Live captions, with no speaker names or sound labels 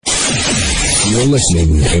You're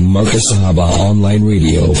listening to Marcus Sahaba Online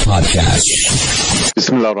Radio Podcast.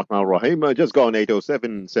 Bismillah ar-Rahman ar-Rahim. Just gone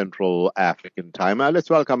 8:07 Central African Time. Let's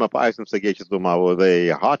welcome up Aysan Sagacious Duma with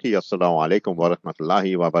a hearty Assalamu alaikum wa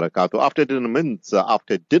rahmatullahi wa barakatuh. After dinner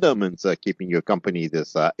mints, keeping you company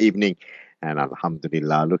this evening. And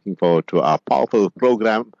alhamdulillah, looking forward to our powerful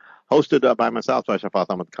program hosted by myself, Shaafat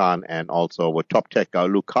Ahmad Khan, and also with Top Tech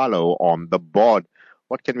Lucalo on the board.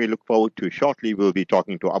 What can we look forward to? Shortly, we'll be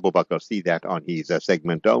talking to Abu Bakr Seedat on his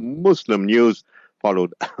segment Muslim News,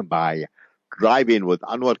 followed by Drive-In with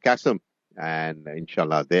Anwar Qasim. And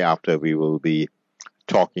inshallah, thereafter, we will be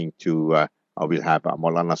talking to, we'll have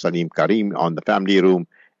Maulana Salim Karim on the family room,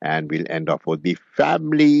 and we'll end off with the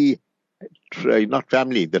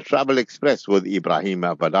the Travel Express with Ibrahim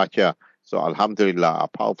Badacha. So alhamdulillah, a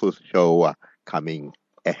powerful show coming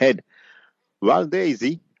ahead. Well, there is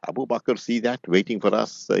he. Abu Bakr Seedat waiting for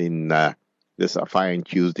us in this fine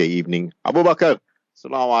Tuesday evening. Abu Bakr,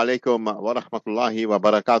 assalamu alaikum wa rahmatullahi wa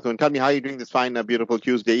barakatuh. And tell me, how are you doing this fine, beautiful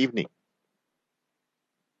Tuesday evening?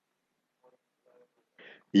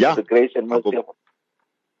 Yeah. The grace and mercy of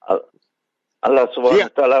Allah subhanahu wa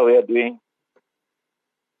ta'ala, we are doing.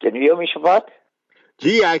 Can you hear me, Shaafat?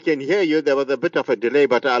 Gee, I can hear you. There was a bit of a delay,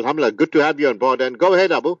 but alhamdulillah, good to have you on board. And go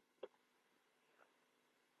ahead, Abu.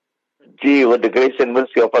 Gee, with the grace and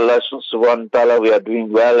mercy of Allah subhanahu wa ta'ala, we are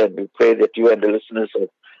doing well, and we pray that you and the listeners of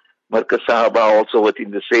Marcus Sahaba are also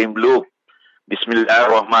within the same loop. Bismillah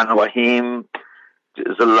ar-Rahman ar-Rahim.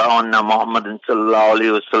 Jazallahu anna Muhammadin sallallahu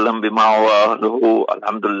alayhi wa sallam bima wa aluhu.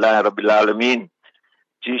 Alhamdulillah Rabbil Alameen.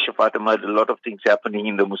 Gee, Shaafat Ahmad, a lot of things happening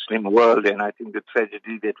in the Muslim world, and I think the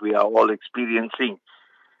tragedy that we are all experiencing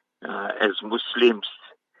as Muslims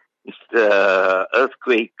is the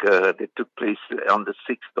earthquake that took place on the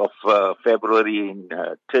 6th of February in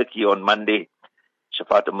Turkey on Monday,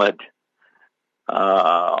 Shaafat Ahmad.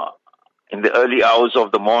 In the early hours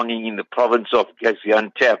of the morning in the province of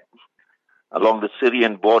Gaziantep, along the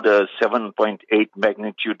Syrian border, 7.8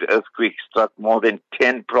 magnitude earthquake struck more than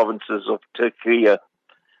 10 provinces of Turkey.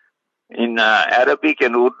 In Arabic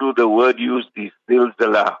and Urdu, the word used is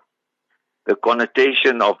zilzala. The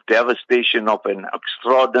connotation of devastation of an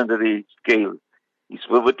extraordinary scale is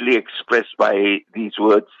vividly expressed by these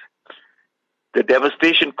words. The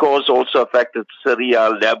devastation caused also affected Syria,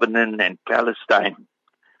 Lebanon, and Palestine.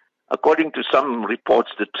 According to some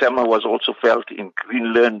reports, the tremor was also felt in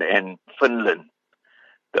Greenland and Finland.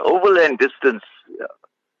 The overland distance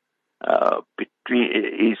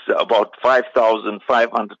is about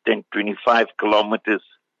 5,525 kilometers.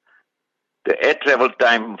 The air travel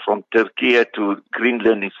time from Turkey to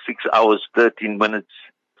Greenland is 6 hours, 13 minutes.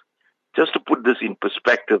 Just to put this in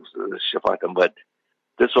perspective, Shaafat Ahmad,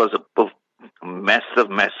 this was a massive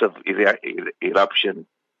eruption.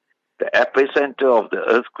 The epicenter of the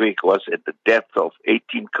earthquake was at the depth of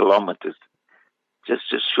 18 kilometers. Just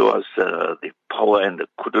to show us the power and the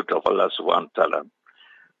qudrat of Allah subhanahu wa ta'ala.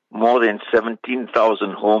 More than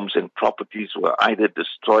 17,000 homes and properties were either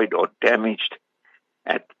destroyed or damaged.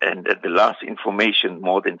 And at the last information,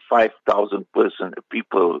 more than 5,000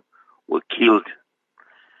 people were killed.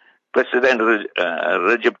 President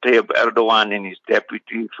Recep Tayyip Erdogan and his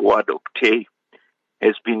deputy Fuad Oktay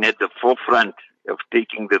has been at the forefront of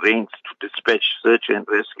taking the reins to dispatch search and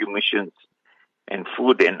rescue missions and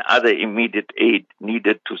food and other immediate aid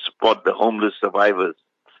needed to support the homeless survivors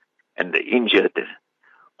and the injured.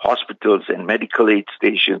 Hospitals and medical aid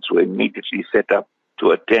stations were immediately set up to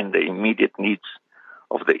attend the immediate needs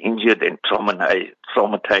of the injured and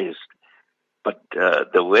traumatized. But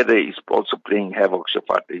the weather is also playing havoc,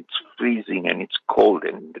 Shaafat. It's freezing and it's cold,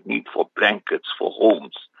 and the need for blankets for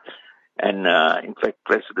homes. And in fact,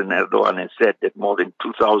 President Erdogan has said that more than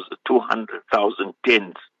 200,000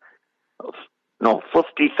 tents,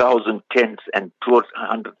 50,000 tents and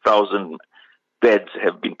 200,000 beds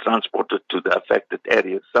have been transported to the affected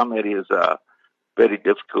areas. Some areas are very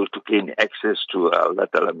difficult to gain access to.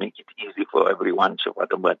 Let Allah make it easy for everyone,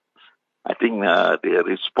 Shaafat Ahmad. I think the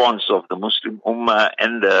response of the Muslim Ummah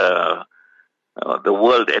and the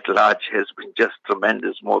world at large has been just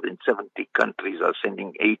tremendous. More than 70 countries are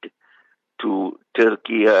sending aid to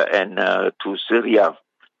Turkey and to Syria.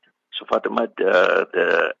 Shaafat Ahmad,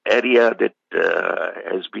 the area that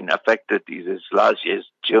has been affected is as large as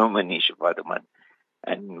Germany, Shaafat Ahmad.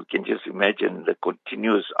 And we can just imagine the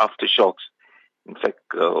continuous aftershocks. In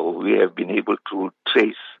fact, we have been able to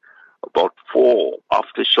trace about 4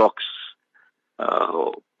 aftershocks,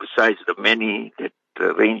 besides the many that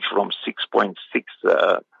range from 6.6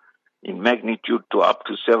 in magnitude to up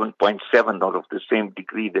to 7.7 out of the same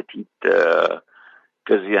degree that hit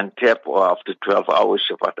Gaziantep after 12 hours,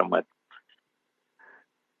 Shaafat Ahmad.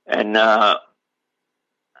 And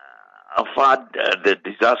Shaafat, the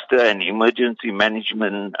Disaster and Emergency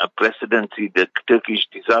Management Presidency, the Turkish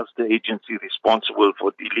disaster agency responsible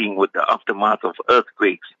for dealing with the aftermath of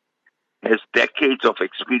earthquakes, has decades of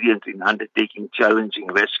experience in undertaking challenging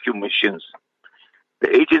rescue missions. The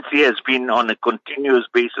agency has been on a continuous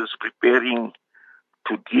basis preparing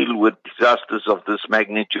to deal with disasters of this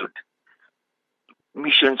magnitude.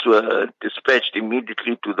 Missions were dispatched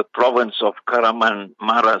immediately to the province of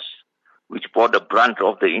Kahramanmaraş, which bore the brunt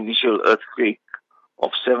of the initial earthquake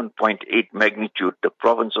of 7.8 magnitude. The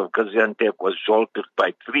province of Gaziantep was jolted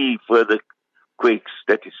by 3 further quakes,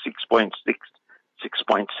 that is 6.6,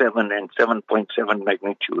 6.7 and 7.7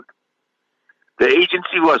 magnitude. The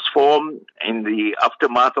agency was formed in the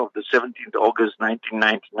aftermath of the 17th August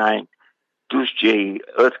 1999 Tuesday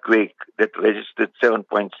earthquake that registered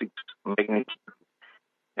 7.6 magnitude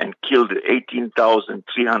and killed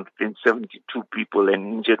 18,372 people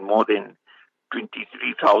and injured more than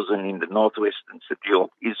 23,000 in the northwestern city of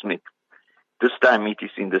Izmit. This time it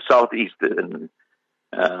is in the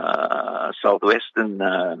southwestern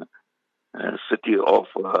city of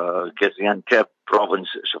Gaziantep province,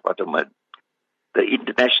 Shaafat Ahmed. The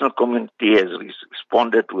international community has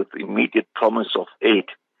responded with immediate promise of aid.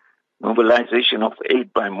 Mobilization of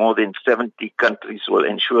aid by more than 70 countries will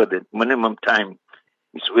ensure that minimum time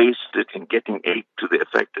is wasted in getting aid to the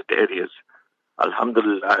affected areas.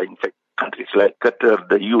 Alhamdulillah, in fact, countries like Qatar,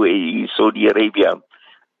 the UAE, Saudi Arabia,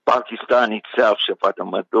 Pakistan itself, Shaafat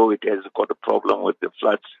Ahmed, though it has got a problem with the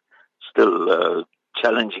floods, still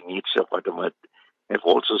challenging it, Shaafat Ahmed, have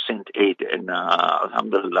also sent aid. And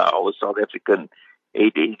Alhamdulillah, our South African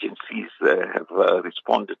aid agencies have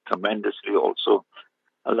responded tremendously also.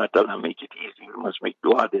 Allah Ta'ala make it easy. We must make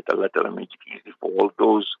dua that Allah Ta'ala make it easy for all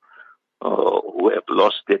those who have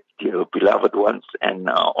lost their beloved ones, and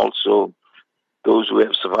also those who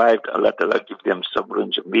have survived. Allah Ta'ala give them sabr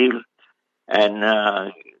and jameel, and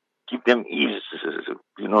give them ease,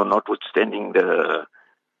 notwithstanding the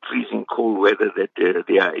freezing cold weather that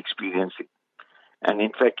they are experiencing. And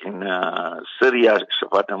in fact, in Syria,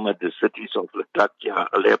 Shaafat Ahmed, the cities of Latakia,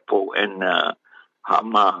 Aleppo, and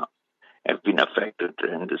Hama have been affected,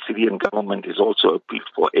 and the Syrian government is also appealed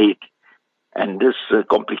for aid. And this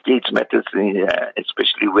complicates matters,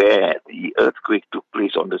 especially where the earthquake took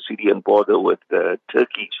place on the Syrian border with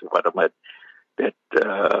Turkey, Shaafat Ahmed, that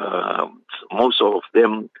most of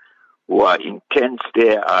them who are in tents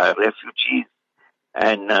there are refugees,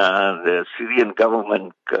 and the Syrian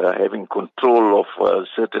government having control of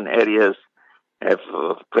certain areas have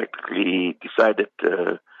practically decided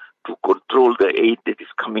to control the aid that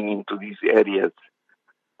is coming into these areas.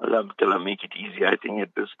 Allah Ta'ala make it easy. I think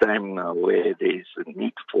at this time where there is a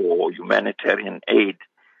need for humanitarian aid,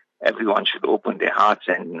 everyone should open their hearts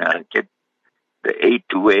and get the aid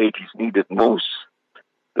to where it is needed most.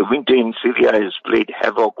 The winter in Syria has played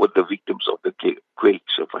havoc with the victims of the quake,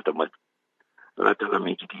 Shaafat Ahmed. Allah Ta'ala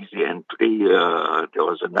make it easy. And today there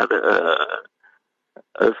was another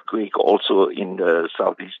earthquake also in the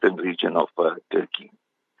southeastern region of Turkey.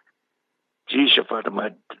 Gee, Shaafat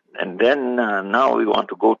Ahmed. And then now we want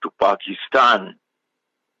to go to Pakistan.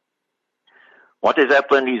 What has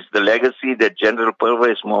happened is the legacy that General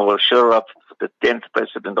Pervez Musharraf, the 10th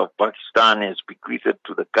president of Pakistan, has bequeathed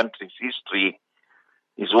to the country's history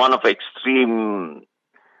is one of extreme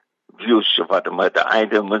views, Shaafat Ahmed.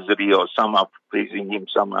 Either misery, or some are praising him,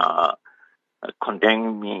 some are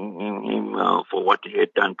condemning him for what he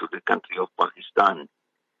had done to the country of Pakistan.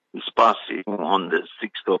 His passing on the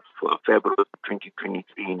 6th of February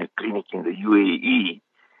 2023 in a clinic in the UAE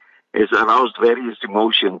has aroused various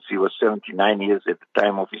emotions. He was 79 years at the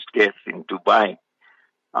time of his death in Dubai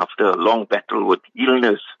after a long battle with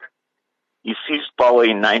illness. He seized power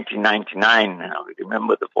in 1999. We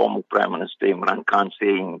remember the former Prime Minister Imran Khan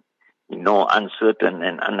saying in no uncertain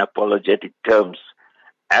and unapologetic terms,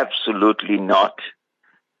 absolutely not.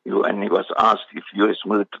 And he was asked if U.S.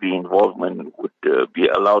 military involvement would be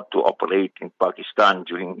allowed to operate in Pakistan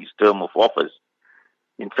during his term of office.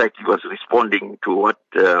 In fact, he was responding to what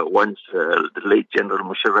once the late General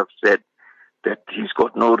Musharraf said, that he's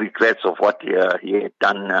got no regrets of what he had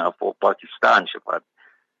done for Pakistan, Shaafat.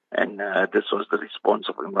 And this was the response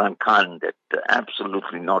of Imran Khan, that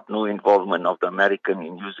absolutely not, no involvement of the American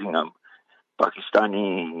in using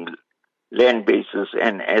Pakistani land bases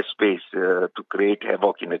and airspace to create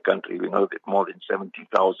havoc in the country. We know that more than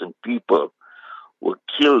 70,000 people were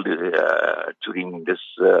killed during this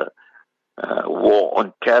war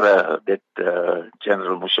on terror that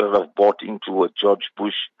General Musharraf bought into with George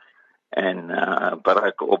Bush and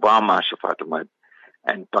Barack Obama, Shaafat Ahmed.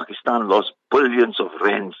 And Pakistan lost billions of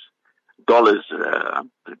rands, dollars,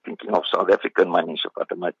 thinking of South African money,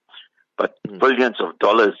 Shaafat Ahmed. but billions of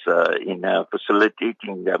dollars in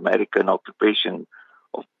facilitating the American occupation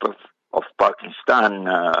of Pakistan,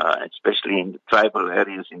 especially in the tribal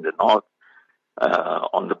areas in the north,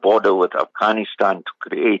 on the border with Afghanistan, to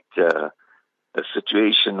create a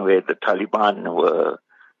situation where the Taliban were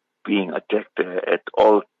being attacked at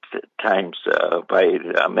all times by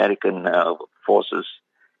the American forces,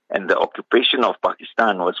 and the occupation of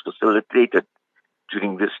Pakistan was facilitated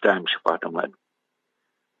during this time, Shaafat Ahmad.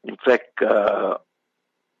 In fact,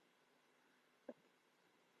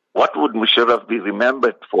 what would Musharraf be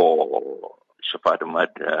remembered for, Shaafat Ahmad?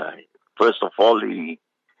 First of all, he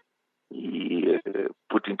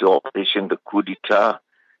put into operation the coup d'etat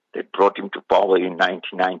that brought him to power in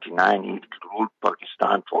 1999. He ruled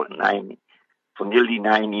Pakistan for nearly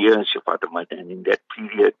 9 years, Shaafat Ahmad, and in that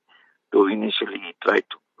period, though initially he tried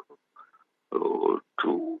to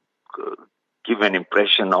give an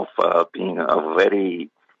impression of being a very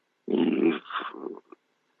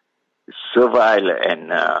servile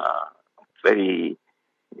and very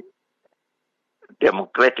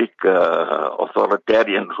democratic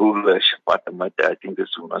authoritarian ruler, Shaafat Ahmad. I think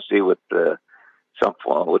this we must say with a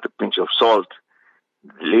pinch of salt.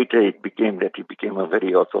 Later it became that he became a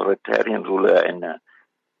very authoritarian ruler, and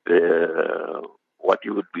what he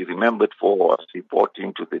would be remembered for was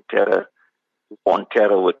reporting to the on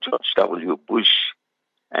terror with George W. Bush,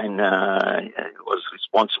 and was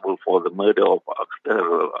responsible for the murder of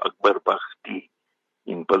Akbar Bakhti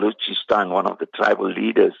in Balochistan, one of the tribal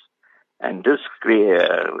leaders. And this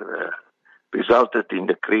resulted in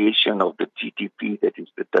the creation of the TTP, that is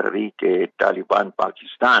the Tehreek-e-Taliban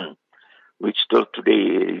Pakistan, which still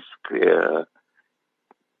today is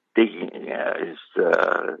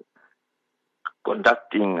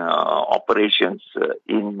conducting operations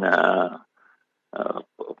in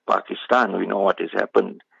Pakistan. We know what has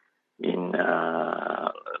happened in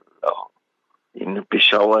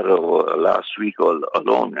Peshawar last week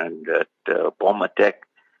alone, and that bomb attack.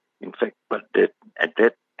 In fact, but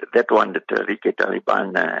that one, the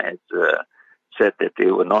Tehreek-e-Taliban has said that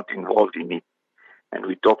they were not involved in it. And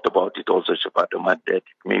we talked about it also, Shaafat Ahmad, that it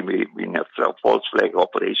may have been a false flag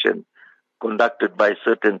operation conducted by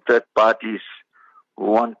certain third parties who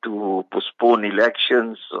want to postpone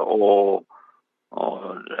elections or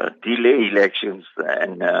delay elections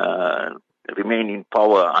and remain in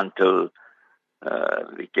power until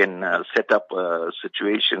they can set up a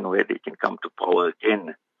situation where they can come to power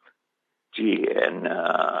again. And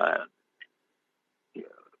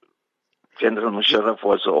General Musharraf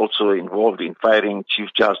was also involved in firing Chief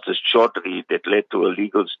Justice Chaudhry, that led to a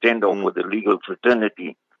legal standoff with the legal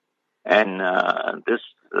fraternity. And I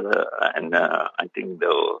think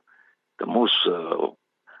the most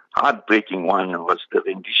heartbreaking one was the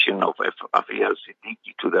rendition of Afia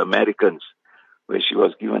Siddiqui to the Americans, where she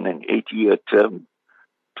was given an 8-year term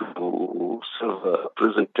to serve a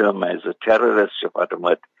prison term as a terrorist, Shaafat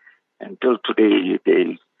Ahmad. Until today, there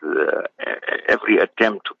is every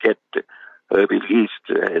attempt to get her released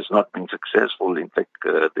has not been successful. In fact,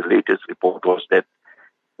 the latest report was that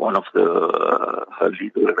one of her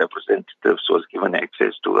legal representatives was given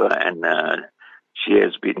access to her, and she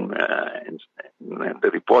has been, the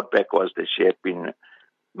report back was that she had been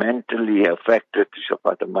mentally affected,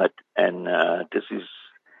 Shaafat Ahmad, and this is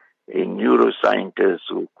a neuroscientist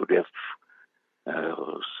who could have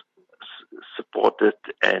supported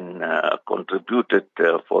and contributed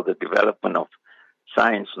for the development of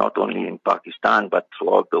science, not only in Pakistan but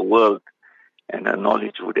throughout the world, and her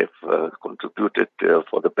knowledge would have contributed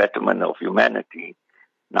for the betterment of humanity.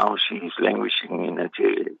 Now she is languishing in a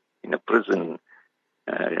jail, in a prison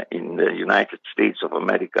in the United States of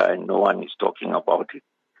America, and no one is talking about it.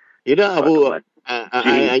 You know, Abu,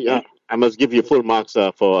 I must give you full marks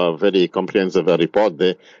for a very comprehensive report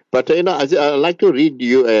there. But, I'd like to read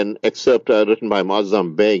you an excerpt written by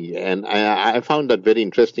Muazzam Beg, and I found that very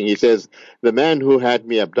interesting. He says, the man who had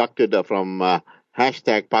me abducted from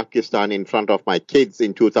hashtag Pakistan in front of my kids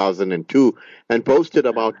in 2002 and posted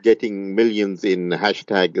about getting millions in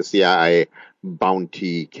hashtag CIA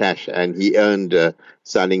bounty cash, and he earned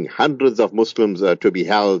selling hundreds of Muslims to be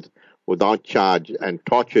held without charge and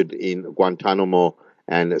tortured in Guantanamo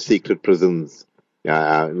and secret prisons.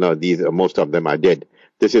 No, most of them are dead.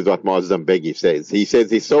 This is what Muazzam Beghi says. He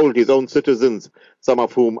says he sold his own citizens, some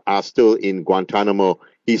of whom are still in Guantanamo.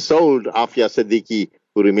 He sold Afia Siddiqui,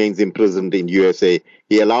 who remains imprisoned in USA.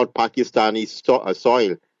 He allowed Pakistani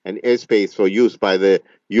soil and airspace for use by the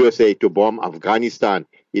USA to bomb Afghanistan.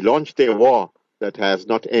 He launched a war that has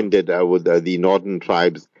not ended with the northern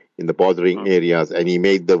tribes in the bordering areas, and he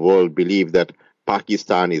made the world believe that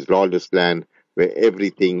Pakistan is lawless land where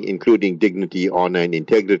everything, including dignity, honor, and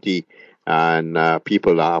integrity, and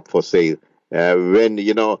people are up for sale. When,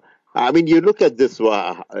 I mean, you look at this,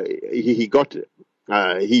 he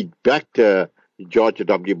backed George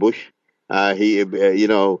W. Bush. He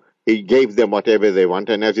gave them whatever they want.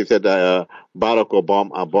 And as you said, Barack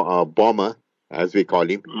Obama, as we call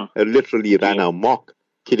him, literally ran amok,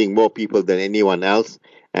 killing more people than anyone else.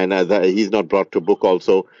 And he's not brought to book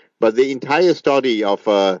also. But the entire story of,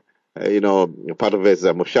 Parvez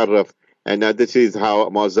Musharraf, and this is how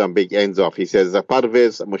Mozambique ends off. He says,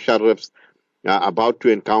 Parvez Musharraf's about to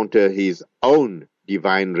encounter his own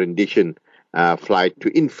divine rendition flight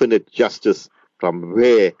to infinite justice from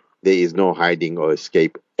where there is no hiding or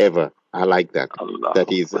escape ever. I like that. Allah.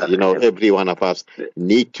 That is, every one of us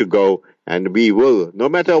need to go, and we will, no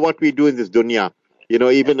matter what we do in this dunya.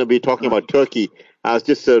 Even we're talking about Turkey. I was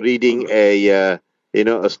just reading a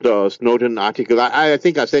Snowden article. I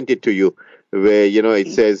think I sent it to you, where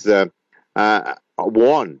it says,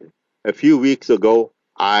 warned a few weeks ago.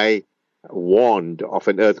 I warned of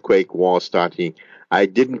an earthquake war starting. I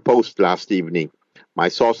didn't post last evening. My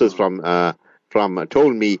sources from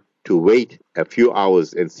told me to wait a few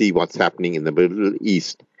hours and see what's happening in the Middle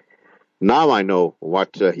East. Now I know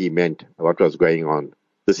what he meant, what was going on.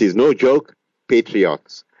 This is no joke,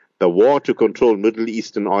 patriots. The war to control Middle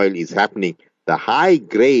Eastern oil is happening. The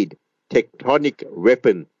high-grade tectonic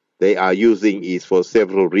weapon they are using is for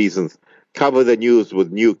several reasons. Cover the news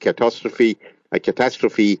with new catastrophe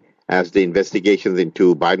as the investigations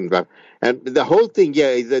into Biden. And the whole thing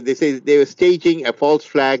here is that they say they were staging a false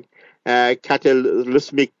flag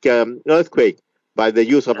cataclysmic earthquake by the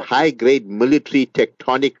use of high-grade military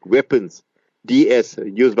tectonic weapons, DS,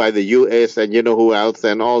 used by the U.S. and who else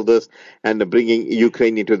and all this, and bringing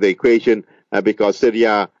Ukraine into the equation because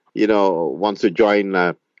Syria, wants to join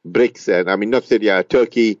BRICS, and I mean not Syria,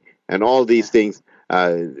 Turkey, and all these things.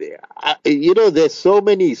 There's so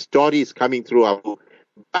many stories coming through our.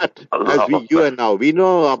 But as you and now, we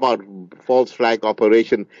know about false flag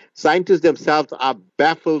operation. Scientists themselves are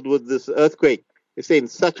baffled with this earthquake. They say in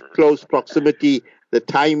such close proximity, the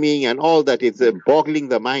timing and all that, it's boggling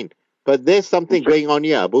the mind. But there's something going on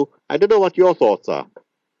here, Abu. I don't know what your thoughts are.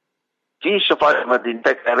 Gee, Shaafat, in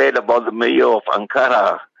fact, I read about the mayor of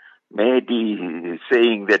Ankara, Mehdi,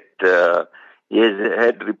 saying that he has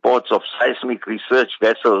had reports of seismic research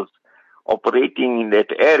vessels operating in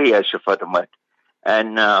that area, Shaafat,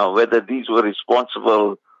 and whether these were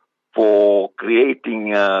responsible for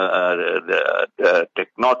creating the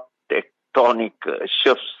tectonic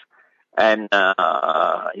shifts. And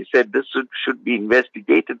he said this should be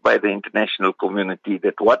investigated by the international community,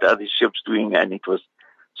 that what are the ships doing, and it was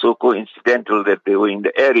so coincidental that they were in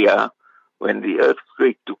the area when the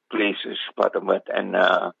earthquake took place,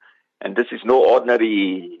 and this is no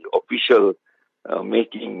ordinary official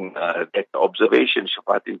making that observation,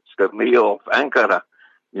 Shaafat. It's the mayor of Ankara,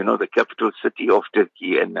 the capital city of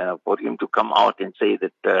Turkey, and for him to come out and say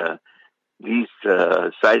that these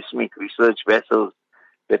seismic research vessels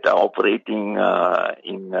that are operating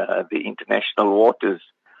in the international waters,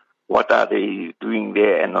 what are they doing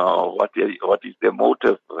there, and what is their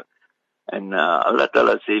motive? And Allah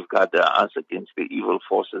Ta'ala safeguard us against the evil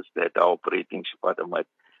forces that are operating, Shaafat.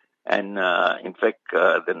 And in fact,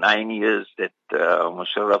 the 9 years that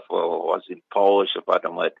Musharraf was in power,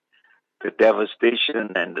 Shaafat, the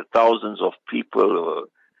devastation and the thousands of people.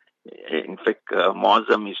 In fact,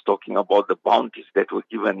 Muazzam is talking about the bounties that were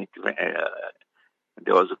given.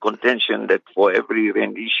 There was a contention that for every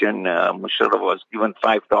rendition, Musharraf was given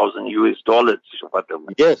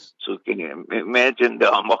 $5,000. Yes. So can you imagine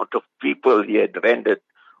the amount of people he had rendered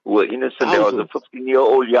who were innocent? Thousands. There was a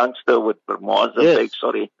 15-year-old youngster with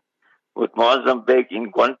Muazzam Beg in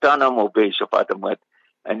Guantanamo Bay, Shaafat,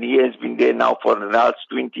 and he has been there now for the last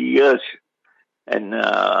 20 years, and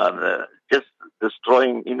just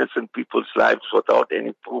destroying innocent people's lives without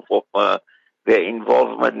any proof of their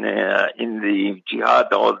involvement in the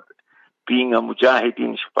jihad or being a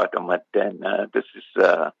mujahideen, Shaafat. And this is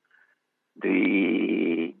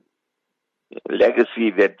the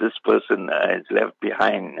legacy that this person has left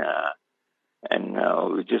behind, and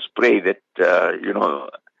we just pray that,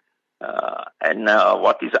 and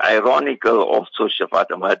what is ironical also,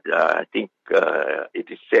 Shaafat, I think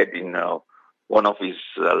it is said in one of his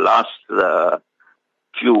last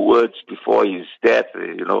few words before his death,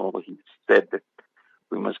 he said that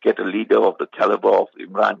we must get a leader of the caliber of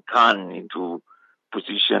Imran Khan into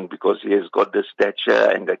position because he has got the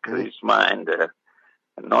stature and the charisma and the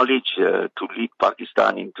knowledge to lead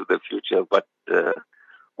Pakistan into the future. But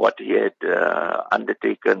what he had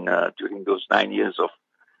undertaken during those 9 years of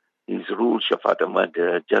his rule, Shaafat,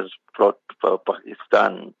 just brought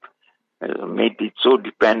Pakistan made it so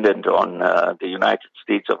dependent on the United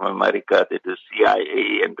States of America that the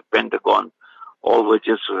CIA and the Pentagon all were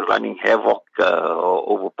just running havoc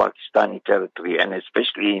over Pakistani territory, and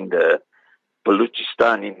especially in the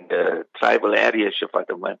Balochistan, in the tribal area,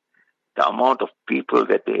 Shaafat Ahmad. The amount of people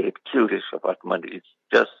that they had killed, Shaafat Ahmad, is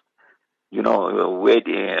just,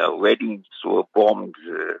 weddings were bombed,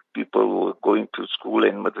 people were going to school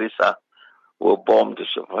and madrasa were bombed,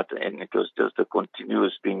 Shaafat, and it was just a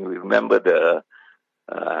continuous thing. We remember the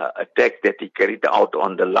attack that he carried out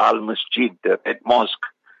on the Lal Masjid, the Red Mosque,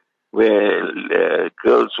 where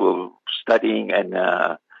girls were studying, and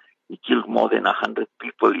he killed more than 100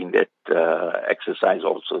 people in that exercise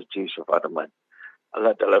also, Shaafat Ahmad.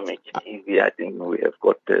 Allah Ta'ala make it easy. I think we have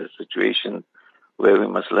got a situation where we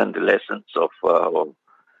must learn the lessons of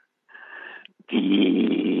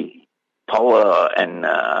the power and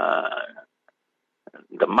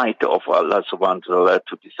the might of Allah subhanahu wa ta'ala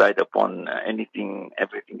to decide upon anything.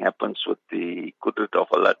 Everything happens with the qudrat of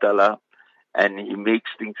Allah Ta'ala, and He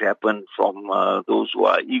makes things happen from those who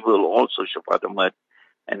are evil also, Shaafat Ahmad,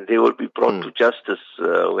 and they will be brought to justice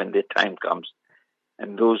when their time comes.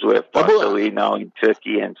 And those who have passed away now in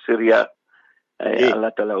Turkey and Syria,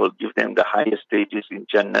 Allah Ta'ala will give them the highest stages in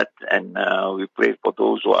Jannat, and we pray for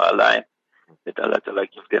those who are alive, that Allah Ta'ala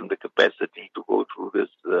give them the capacity to go through this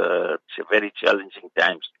very challenging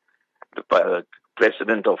times. The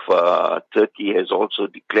President of Turkey has also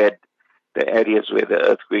declared the areas where the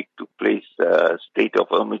earthquake took place state of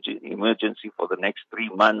emergency for the next 3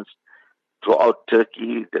 months. Throughout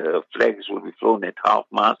Turkey, the flags will be flown at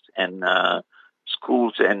half-mast, and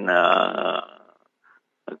schools and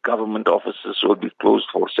government offices will be closed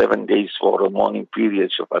for 7 days for a mourning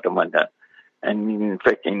period, Shaafat Ahmad. And in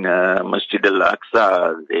fact, in Masjid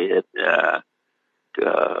al-Aqsa, they had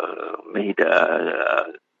made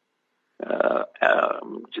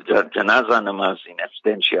janaza namaz in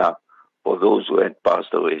absentia for those who had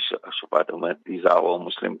passed away, Shaafat Ahmad. These are our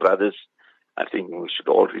Muslim brothers. I think we should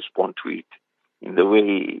all respond to it in the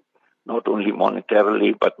way, not only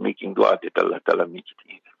monetarily, but making dua that Allah Ta'ala make it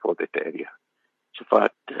easy for that area.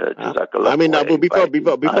 Shaafat, Jazakallah. I mean, Abu, before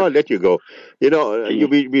I let you go,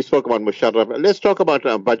 we spoke about Musharraf. Let's talk about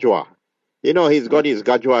Bajwa. He's got his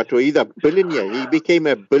Gajwa to either billionaire. He became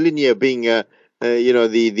a billionaire being, the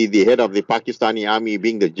head of the Pakistani army,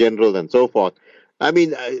 being the general and so forth. I mean,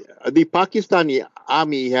 the Pakistani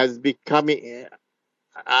army has become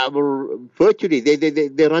virtually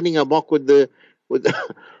they're running amok with the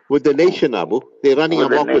nation, Abu. They're running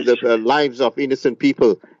amok with the lives of innocent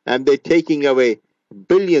people, and they're taking away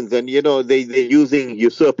billions. And they're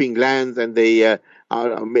usurping lands, and they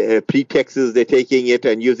pretexts they're taking it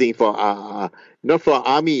and using for not for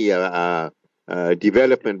army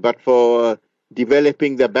development, but for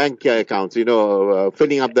developing the bank accounts.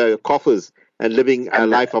 Filling up the coffers and living a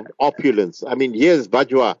life of opulence. I mean, here's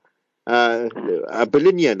Bajwa, a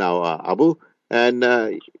billionaire now, Abu, and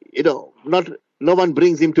no one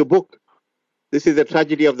brings him to book. This is the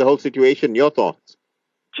tragedy of the whole situation. Your thoughts?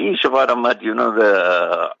 Gee, Shaafat Ahmad,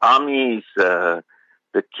 the army is the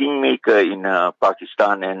kingmaker in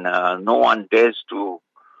Pakistan, and no one dares to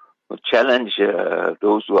challenge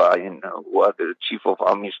those who are the chief of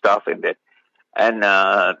army staff and that. And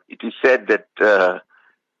it is said that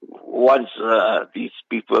once these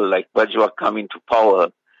people like Bajwa come into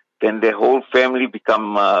power, then their whole family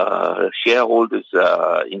become shareholders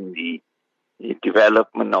in the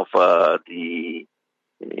development of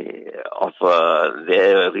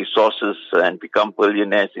their resources and become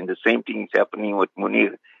billionaires. And the same thing is happening with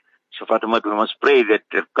Munir. Shaafat Ahmad, we must pray that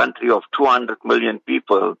a country of 200 million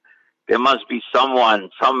people, there must be someone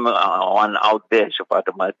out there, Shaafat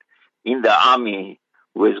Ahmad, in the army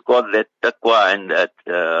who has got that taqwa and that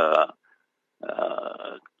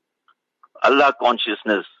Allah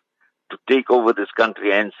consciousness to take over this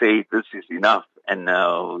country and say this is enough, and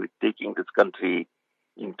we're taking this country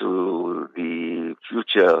into the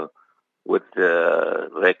future with the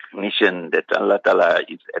recognition that Allah Ta'ala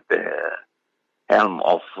is at the helm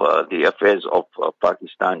of the affairs of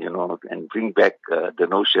Pakistan, and bring back the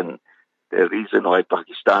notion, the reason why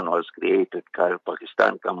Pakistan was created.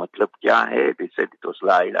 Pakistan ka matlab kya hai? They said it was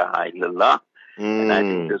La ilaha illallah. And I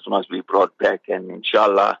think this must be brought back, and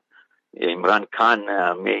inshallah, Imran Khan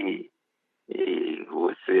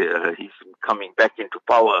he's coming back into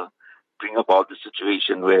power, bring about the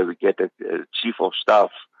situation where we get a chief of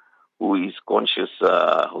staff who is conscious,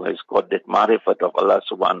 who has got that marifat of Allah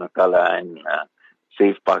subhanahu wa ta'ala, and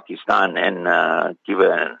save Pakistan and give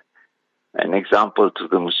an example to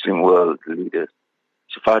the Muslim world leaders.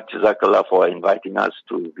 Shaafat, Jazakallah for inviting us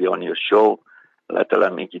to be on your show. Allah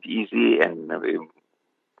Ta'ala make it easy, and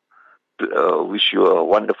wish you a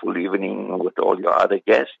wonderful evening with all your other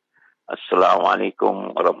guests. Assalamu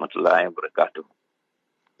alaikum wa rahmatullahi wa barakatuh.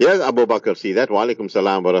 Yes, Abu Bakr Seedat, वालेकुम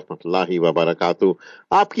सलाम व रहमतुल्लाहि व बरकातहू।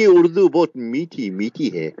 आपकी उर्दू बहुत मीठी मीठी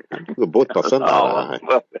है, हमको बहुत पसंद आ रहा है।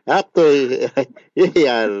 आप तो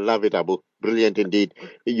I love it, Abu. Brilliant indeed.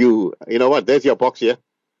 You know what? There's your box here.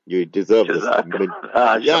 You deserve this.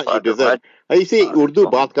 Yeah, you deserve. You see, Urdu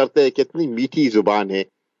बात करते हैं, कितनी मीठी जुबान है।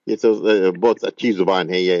 ये तो बहुत अच्छी जुबान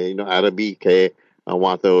है। ये अरबिक है,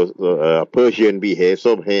 वहाँ तो पर्शियन भी है,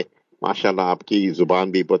 सब है। माशाल्लाह, आपकी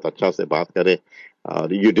जुबान भी बहुत अच्छा से बात करे।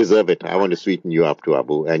 You deserve it. I want to sweeten you up to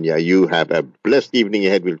Abu. And yeah, you have a blessed evening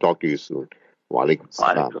ahead. We'll talk to you soon. Walaikum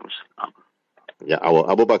salam. Yeah,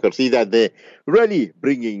 our Abu Bakr, see that they're really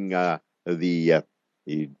bringing the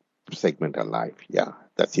segment alive. Yeah,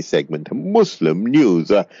 that's his segment, Muslim News.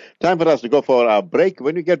 Time for us to go for a break.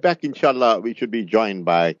 When we get back, inshallah, we should be joined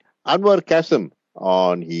by Anwar Qasim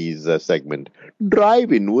on his segment,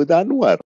 Drive In with Anwar.